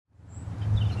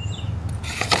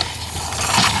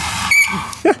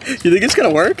You think it's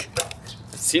gonna work?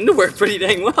 It seemed to work pretty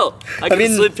dang well. I could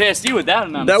have slid past you with that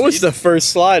amount of That was speed. the first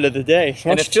slide of the day.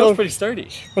 And it feels pretty sturdy. Why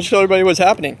don't you tell everybody what's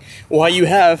happening? Why you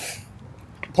have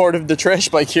part of the trash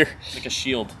bike here. Like a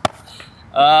shield.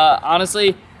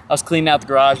 Honestly, I was cleaning out the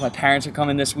garage. My parents are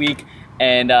coming this week,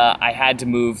 and I had to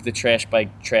move the trash bike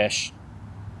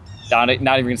not even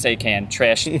gonna say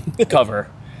trash cover.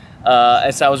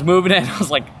 And so I was moving it, and I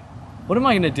was like, what am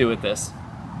I gonna do with this?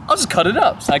 I'll just cut it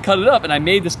up. So I cut it up, and I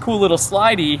made this cool little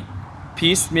slidey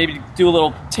piece, maybe do a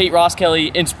little Tate Ross Kelly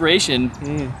inspiration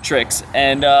tricks.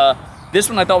 And this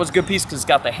one I thought was a good piece because it's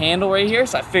got the handle right here,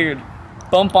 so I figured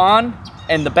bump on,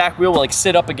 and the back wheel will like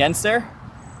sit up against there,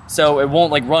 so it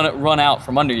won't like run out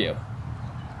from under you.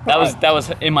 That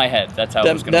was in my head. That's how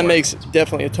it was gonna work. That makes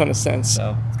definitely a ton of sense.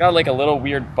 So it's got like a little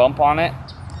weird bump on it,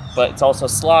 but it's also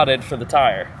slotted for the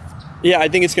tire. Yeah, I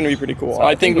think it's gonna be pretty cool. So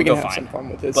I think we can we'll have some fun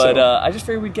with it. But I just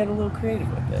figured we'd get a little creative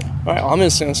with it. All right, I'm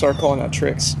just gonna start calling out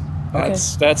tricks. Okay.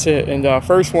 That's it. And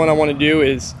first one I want to do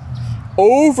is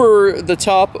over the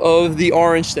top of the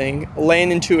orange thing,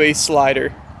 land into a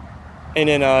slider, and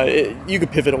then you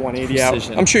could pivot a 180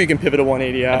 Precision. out. I'm sure you can pivot a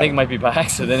 180 out. I think it might be by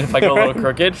accident. If I go a little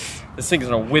crooked, this thing's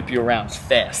gonna whip you around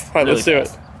fast. All right, really let's do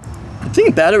fast. it. The thing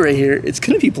about it right here, it's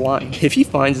gonna be blind. If he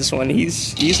finds this one,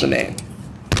 he's the man.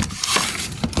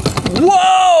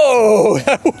 Whoa!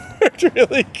 That worked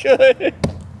really good.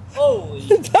 Holy!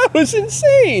 That was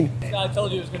insane. I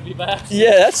told you it was gonna be by accident.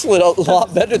 Yeah, that slid a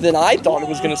lot better than I thought it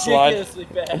was gonna slide. Ridiculously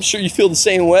fast. I'm sure you feel the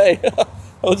same way.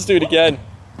 Let's do it again.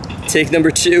 Take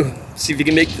number 2. See if you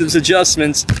can make those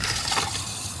adjustments.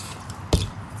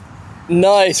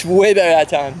 Nice, way better that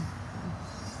time.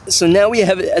 So now we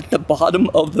have it at the bottom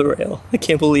of the rail. I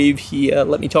can't believe he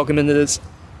let me talk him into this.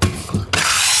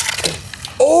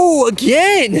 Oh,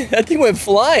 again! That thing went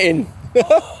flying.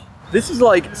 This is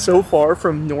like so far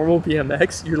from normal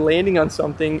BMX. You're landing on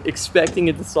something, expecting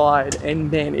it to slide, and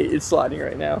man, it is sliding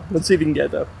right now. Let's see if we can get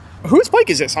it though. Whose bike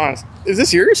is this, honest? Is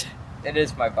this yours? It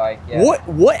is my bike, yeah.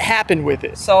 What happened with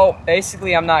it? So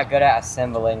basically I'm not good at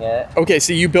assembling it. Okay,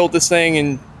 so you built this thing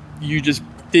and you just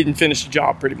didn't finish the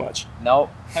job pretty much. Nope.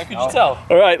 How could you tell?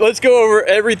 All right, let's go over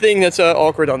everything that's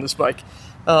awkward on this bike.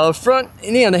 Front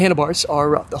and the handlebars are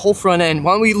rough, the whole front end.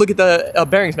 Why don't we look at the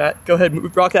bearings, Matt? Go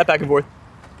ahead, rock that back and forth.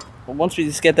 Well, once we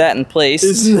just get that in place,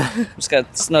 just gotta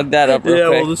snug that up real quick. Yeah,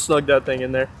 we'll just snug that thing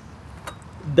in there.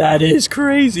 That is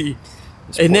crazy.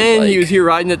 This And poor then bike. he was here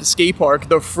riding at the skate park.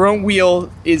 The front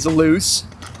wheel is loose.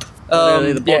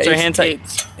 Really, the bolts are hand tight.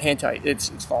 It's hand tight. It's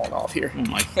falling off here. Oh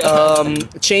my god.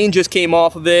 The chain just came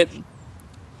off of it.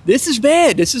 This is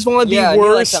bad. This is one of the Yeah, you need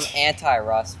like worst. some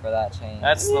anti-rust for that chain.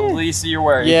 That's the least of your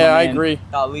worries. Yeah, my I man. agree.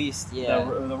 At least, yeah.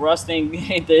 The rusting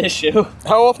ain't the issue.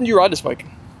 How often do you ride this bike?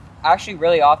 Actually,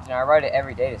 really often. I ride it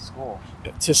every day to school.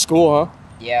 To school, huh?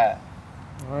 Yeah.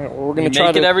 All right, well, we're gonna You try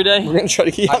make it every day? We're gonna try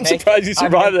to keep. I I'm make surprised it. you I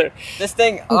survived make there. This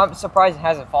thing, I'm surprised it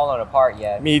hasn't fallen apart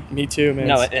yet. Me too, man.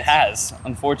 No, it has,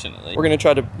 unfortunately. We're gonna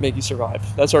try to make you survive.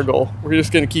 That's our goal. We're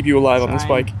just gonna keep you alive on this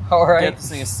bike. All Get right. this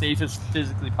thing as safe as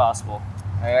physically possible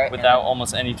All right. without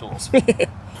almost any tools.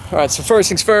 All right, so first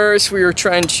things first, we are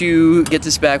trying to get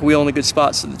this back wheel in a good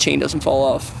spot so the chain doesn't fall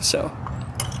off. So,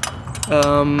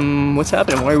 what's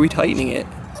happening? Why are we tightening it?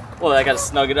 Well, I gotta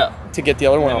snug it up. To get the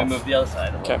other one Let off. me move the other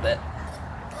side a little bit.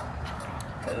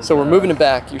 So we're moving it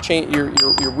back. Your chain,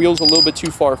 your wheel's a little bit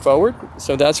too far forward,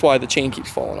 so that's why the chain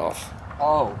keeps falling off.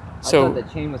 Oh, So- I thought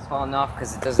the chain was falling off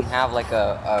because it doesn't have like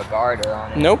a garter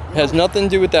on it. Nope, has nothing to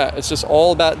do with that. It's just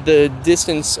all about the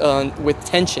distance with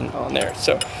tension on there.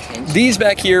 So these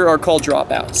back here are called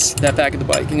dropouts, that back of the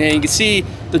bike. And then you can see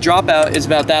the dropout is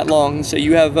about that long, so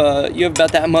you have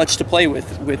about that much to play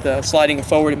with sliding it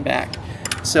forward and back.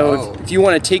 So if you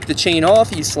want to take the chain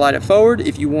off, you slide it forward.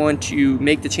 If you want to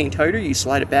make the chain tighter, you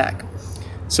slide it back.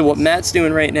 So what Matt's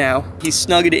doing right now, he's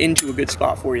snugged it into a good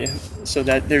spot for you so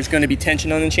that there's going to be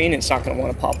tension on the chain and it's not going to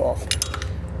want to pop off.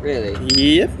 Really?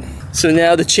 Yep. So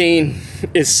now the chain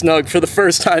is snug for the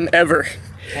first time ever.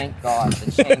 Thank God,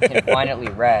 the chain can finally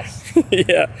rest.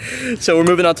 Yeah. So we're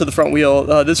moving on to the front wheel.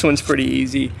 This one's pretty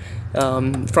easy.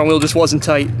 Front wheel just wasn't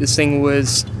tight. This thing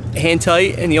was hand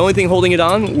tight, and the only thing holding it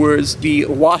on was the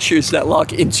washers that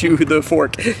lock into the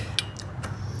fork.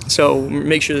 So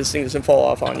make sure this thing doesn't fall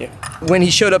off on you. When he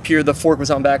showed up here, the fork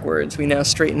was on backwards. We now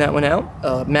straighten that one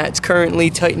out. Matt's currently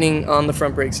tightening on the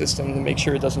front brake system to make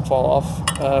sure it doesn't fall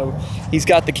off. He's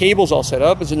got the cables all set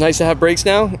up. Is it nice to have brakes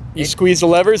now? You squeeze the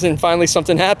levers and finally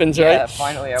something happens, right? Yeah,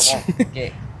 finally I won't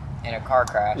get in a car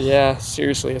crash. Yeah,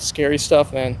 seriously, it's scary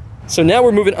stuff, man. So now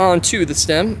we're moving on to the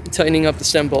stem, tightening up the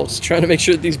stem bolts, trying to make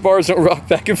sure that these bars don't rock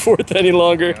back and forth any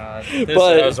longer.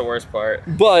 That was the worst part.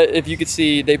 But if you could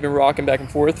see, they've been rocking back and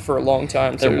forth for a long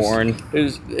time. So They're worn.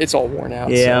 It's all worn out.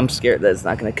 Yeah, so. I'm scared that it's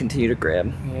not going to continue to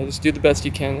grab. Yeah, just do the best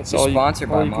you can. That's You're all sponsored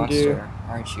by you can do. Monster,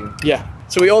 aren't you? Yeah.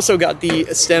 So we also got the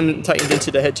stem tightened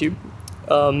into the head tube.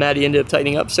 Matty ended up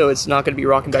tightening up, so it's not going to be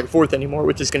rocking back and forth anymore,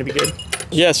 which is going to be good.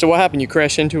 Yeah, so what happened? You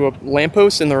crashed into a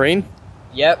lamppost in the rain?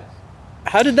 Yep.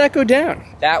 How did that go down?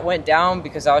 That went down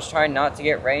because I was trying not to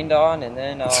get rained on, and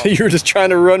then So you were just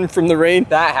trying to run from the rain?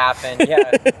 that happened.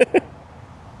 Yeah.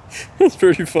 That's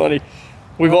pretty funny.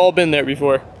 We've all been there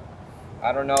before.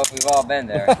 I don't know if we've all been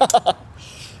there.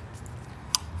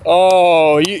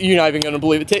 Oh, you're not even going to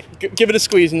believe it. Give it a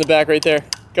squeeze in the back right there.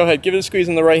 Go ahead, give it a squeeze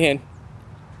in the right hand.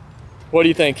 What do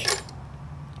you think?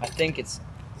 I think this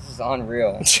is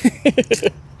unreal.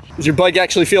 Does your bike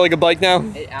actually feel like a bike now?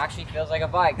 It actually feels like a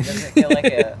bike. It doesn't feel like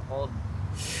a old.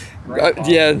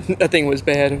 Yeah, that thing was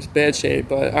bad. It was bad shape,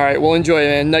 but all right, well, enjoy it,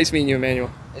 man. Nice meeting you,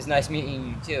 Emmanuel. It's nice meeting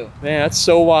you too. Man, that's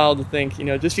so wild to think. You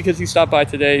know, just because you stopped by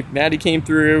today, Matty came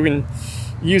through and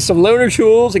used some loaner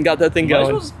tools and got that thing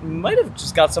going. Might have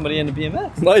just got somebody into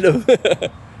BMX. Might have.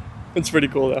 It's pretty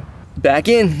cool though. Back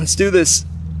in. Let's do this.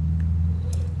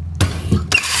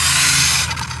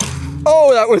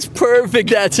 Oh, that was perfect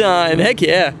that time. Heck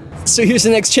yeah. So here's the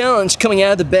next challenge coming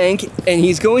out of the bank, and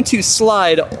he's going to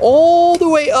slide all the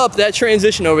way up that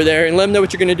transition over there and let him know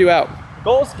what you're going to do out.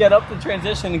 Goal is to get up the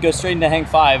transition and go straight into hang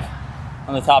 5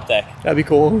 on the top deck. That'd be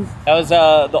cool. That was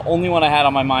the only one I had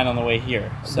on my mind on the way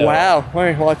here. So. Wow. All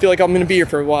right. Well, I feel like I'm going to be here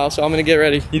for a while, so I'm going to get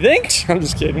ready. You think? I'm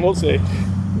just kidding. We'll see.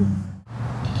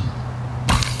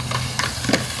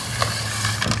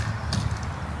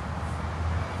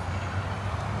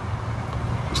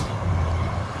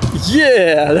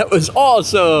 Yeah, that was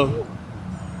awesome.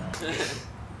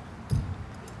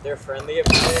 They're friendly at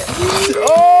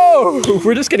Oh,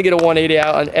 we're just gonna get a 180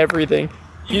 out on everything.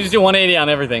 You just do 180 on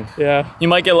everything. Yeah. You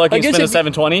might get lucky and spin a if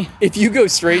 720. If you go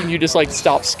straight and you just like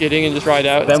stop skidding and just ride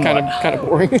out, it's Then kind of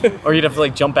boring. Or you'd have to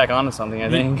like jump back onto something, I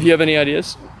think. Do you have any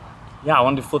ideas? Yeah, I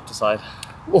want to do flip to slide.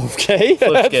 Okay,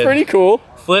 Flip that's skid. pretty cool.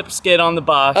 Flip, skid on the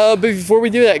box. But before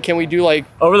we do that, can we do like?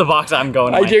 Over the box, I'm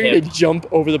going. I my dare you hip. to jump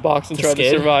over the box and To try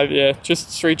skid? to survive. Yeah,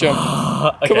 just straight jump.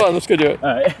 Okay. Come on, let's go do it.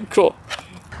 All right. Cool.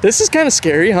 This is kind of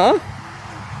scary, huh?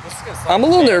 I'm a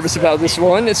little nervous about this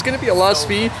one. It's going to be a lot of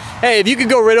speed. Hey, if you could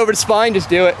go right over the spine, just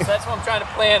do it. So that's what I'm trying to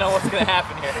plan on what's going to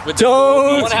happen here.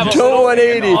 Don't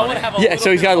 180. Yeah,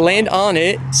 so he's got to to land on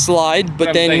it, slide,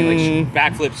 but then.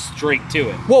 backflip straight to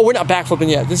it. Whoa, we're not backflipping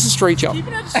yet. This is straight jump. Keep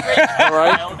it straight. All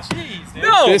right. Jeez, dude.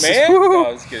 No, This is- man. No,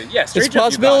 I was kidding. Yeah, straight It's a jump,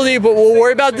 possibility, but we'll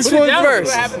worry about this Put it one down, see what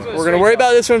first. happens with a We're going straight to worry jump.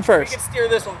 about this one We first. can steer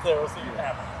this one clear. We'll see what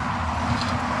happens.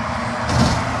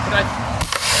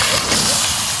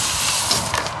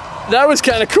 That was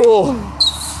kind of cool.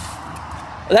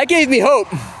 That gave me hope.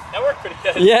 That worked pretty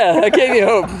good. Yeah, that gave me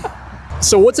hope.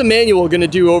 So what's Emmanuel going to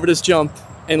do over this jump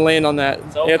and land on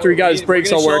that So after he got his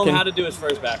brakes all We're working? gonna show him how to do his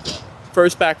first backflip.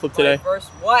 First backflip today. First,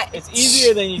 what? It's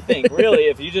easier than you think, really.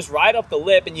 If you just ride up the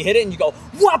lip and you hit it and you go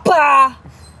whoppa,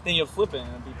 then you'll flip it and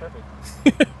it'll be perfect.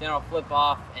 Then I'll flip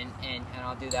off and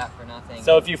I'll do that for nothing.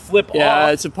 So if you flip Yeah, off,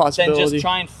 it's a then possibility. just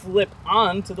try and flip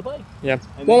onto the bike. Yeah. And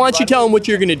Well, then why don't you ride tell it. him what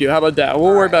you're going to do? How about that? We'll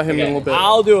worry about him in a little bit.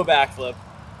 I'll do a backflip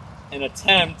and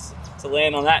attempt to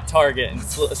land on that target and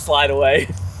slide away.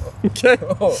 Okay.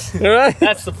 All right.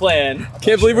 That's the plan.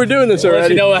 Can't believe we're doing this I'll let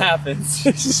already. you know what happens.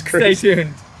 This is Stay crazy.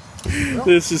 tuned.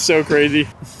 This is so crazy.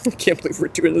 I can't believe we're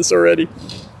doing this already.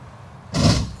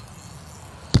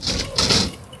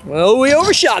 Well, we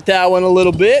overshot that one a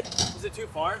little bit. Is it too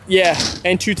far? Yeah,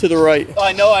 and two to the right. Oh,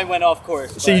 I know I went off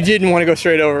course. So you didn't want to go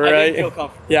straight over, I right? didn't feel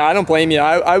comfortable. Yeah, I don't blame you.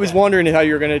 I was wondering how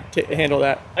you were going to handle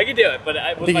that. I could do it, but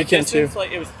I think my you can distance, too.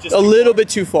 like, it was just A too little far. bit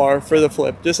too far for the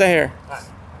flip. Just a hair.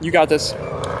 You got this.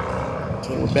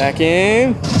 Okay, we're back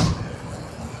in.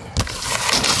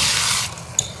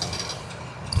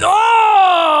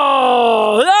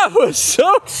 Oh, that was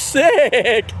so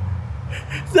sick.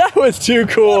 That was too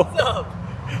cool. What's up?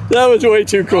 That was way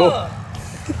too cool.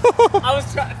 I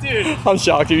was trying, dude. I'm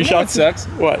shocked. Are you You know what shocked? sucks?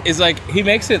 What? Is like he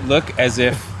makes it look as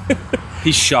if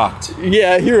he's shocked.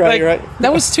 Yeah, you're right. Like You're right.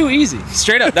 that was too easy.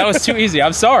 Straight up, that was too easy.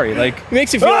 I'm sorry. Like It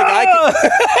makes you feel like I could.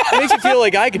 It makes you feel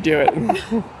like I could do it.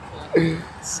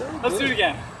 Let's do it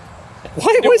again.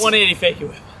 What Do was? 180 fake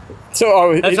whip. So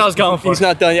oh, That's what I was going for. He's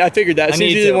not done yet. I figured that. I As soon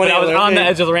as need you did to, but I 180, was on the okay.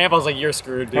 edge of the ramp. I was like, you're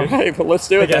screwed, dude. Okay, but let's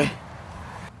do it Okay. then.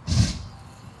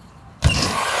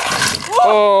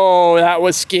 Oh, that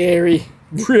was scary.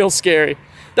 Real scary.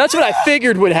 That's what I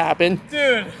figured would happen.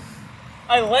 Dude,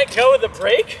 I let go of the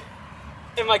brake,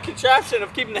 and my contraption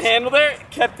of keeping the handle there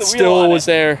kept the wheel Still on was it.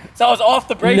 there. So I was off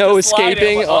the brake. No just sliding.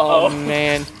 escaping. Like, Oh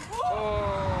man.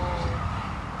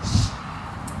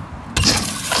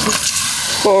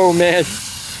 Oh man.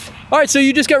 All right, so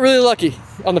you just got really lucky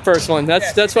on the first one.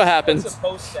 That's what happens.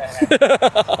 Supposed to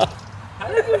happen.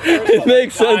 It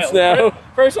makes sense now.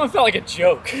 First one felt like a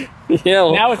joke. Yeah.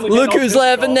 Well, Now it's like look who's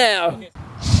laughing now.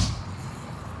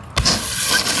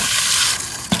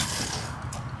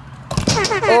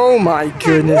 Oh my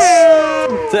goodness.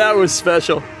 That was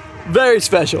special. Very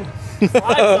special.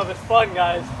 Stuff is fun,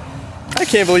 guys. I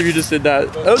can't believe you just did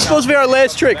that. That was supposed to be our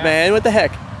last trick, man. What the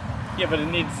heck? Yeah, but it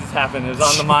needs to happen. It was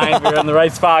on the mind. We were in the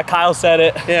right spot. Kyle said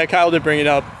it. Yeah, Kyle did bring it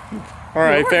up. All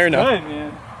right, fair enough. Good,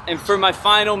 man. And for my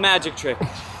final magic trick,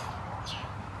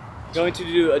 I'm going to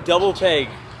do a double peg,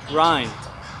 grind,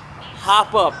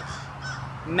 hop up,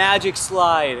 magic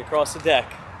slide across the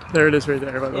deck. There it is right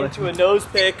there, by the way. Into a nose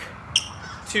pick,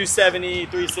 270,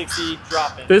 360,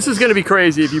 drop it. This is going to be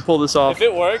crazy if you pull this off. If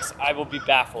it works, I will be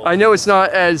baffled. I know it's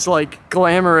not as like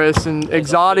glamorous and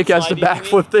exotic as the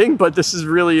backflip thing, but this is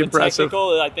really impressive.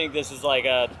 Technical, I think this is like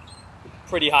a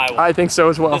pretty high one. I think so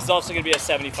as well. This is also going to be a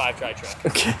 75 try trick.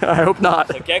 Okay, I hope not.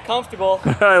 So get comfortable.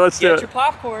 All right, let's do Get it. your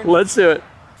popcorn. Let's do it.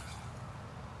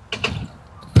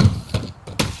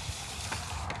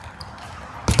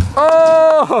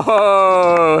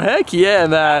 Oh, heck yeah, That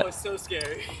Matt. was so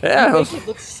scary. Yeah, It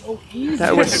looks so easy.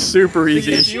 that was super If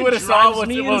easy. you would have saw what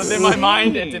me was in my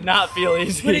mind, it insane. did not feel But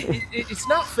easy. it's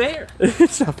not fair.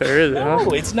 It's not fair, is it? No, Huh?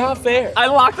 it's not fair. I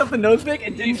locked up the nose pick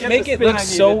and didn't get make the it spin look I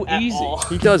needed so at easy. all.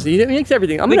 He does. He makes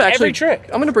everything. I'm Like gonna actually every trick.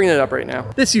 I'm gonna bring that up right now.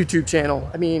 This YouTube channel.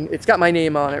 I mean, it's got my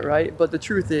name on it, right? But the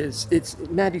truth is, it's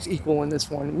Matty's equal in this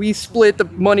one. We split the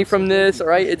money from this. All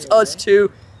right, it's us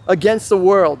two against the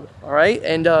world. All right,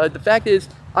 and the fact is,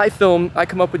 I film, I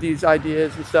come up with these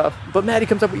ideas and stuff, but Matty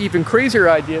comes up with even crazier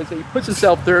ideas that he puts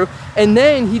himself through, and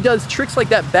then he does tricks like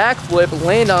that backflip,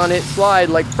 land on it, slide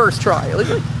like first try. Like,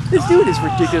 this dude is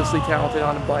ridiculously talented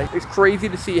on a bike. It's crazy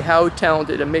to see how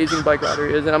talented, amazing bike rider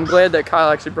he is, and I'm glad that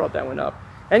Kyle actually brought that one up.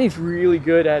 And he's really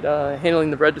good at handling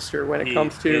the register when it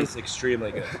comes to... He is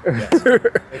extremely good.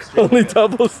 Yes. Only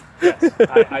doubles.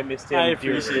 I missed him. I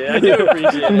appreciate it. I do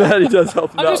appreciate it. Matty does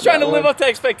help him I'm out just trying to that live one. up to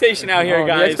expectation out here, The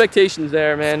guys. expectations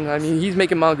there, man. I mean, he's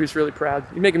making Mongoose really proud.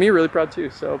 He's making me really proud too.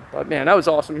 So, but man, that was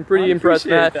awesome. I'm pretty I impressed,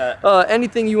 Matt. appreciate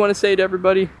Anything you want to say to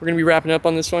everybody? We're gonna be wrapping up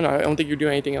on this one. I don't think you're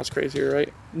doing anything else crazier,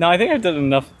 right? No, I think I've done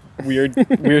enough weird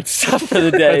stuff for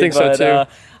the day. I think so, but, too. I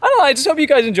don't know. I just hope you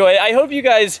guys enjoy it. I hope you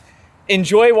guys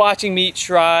enjoy watching me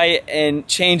try and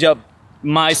change up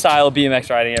my style of BMX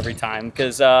riding every time.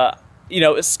 Because, you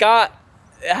know,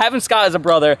 having Scott as a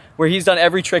brother, where he's done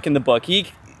every trick in the book,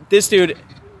 this dude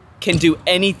can do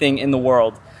anything in the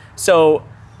world. So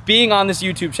being on this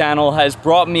YouTube channel has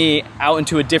brought me out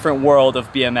into a different world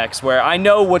of BMX, where I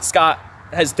know what Scott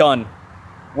has done,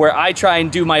 where I try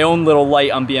and do my own little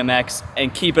light on BMX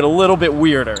and keep it a little bit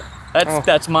weirder.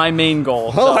 That's my main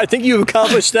goal. Oh, So I think you've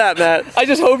accomplished that, Matt. I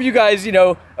just hope you guys, you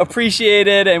know, appreciate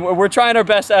it, and we're trying our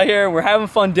best out here, and we're having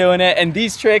fun doing it, and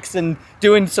these tricks and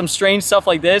doing some strange stuff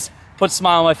like this puts a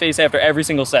smile on my face after every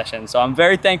single session. So I'm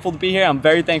very thankful to be here. I'm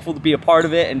very thankful to be a part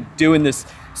of it and doing this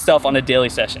stuff on a daily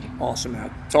session. Awesome,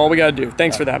 Matt. That's all we gotta do.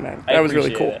 Thanks for that, man. I That was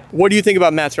really appreciate cool. it. What do you think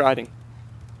about Matt's riding?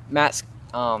 Matt's,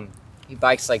 he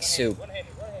bikes like soup.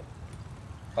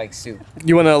 Like soup.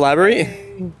 You want to elaborate?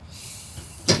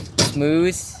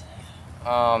 Smooth,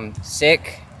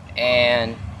 sick,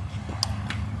 and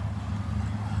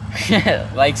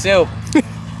like soup.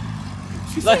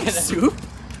 Look at soup.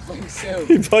 Like soup.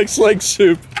 He bikes like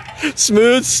soup.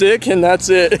 Smooth, sick, and that's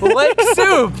it. Like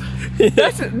soup.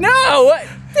 No,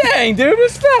 dang, dude,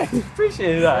 respect.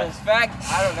 Appreciate that. Respect?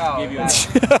 I don't know.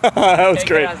 That was Take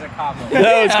great. it as a compliment.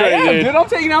 That was great, Yeah, dude. dude, I'm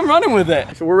taking, I'm running with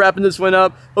it. So we're wrapping this one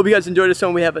up. Hope you guys enjoyed this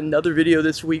one. We have another video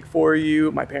this week for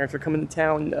you. My parents are coming to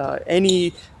town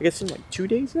I guess in like 2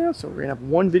 days now. So we're gonna have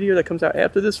one video that comes out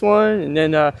after this one. And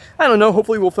then, I don't know,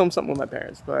 hopefully we'll film something with my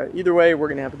parents. But either way, we're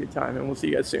gonna have a good time and we'll see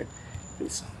you guys soon.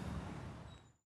 Peace.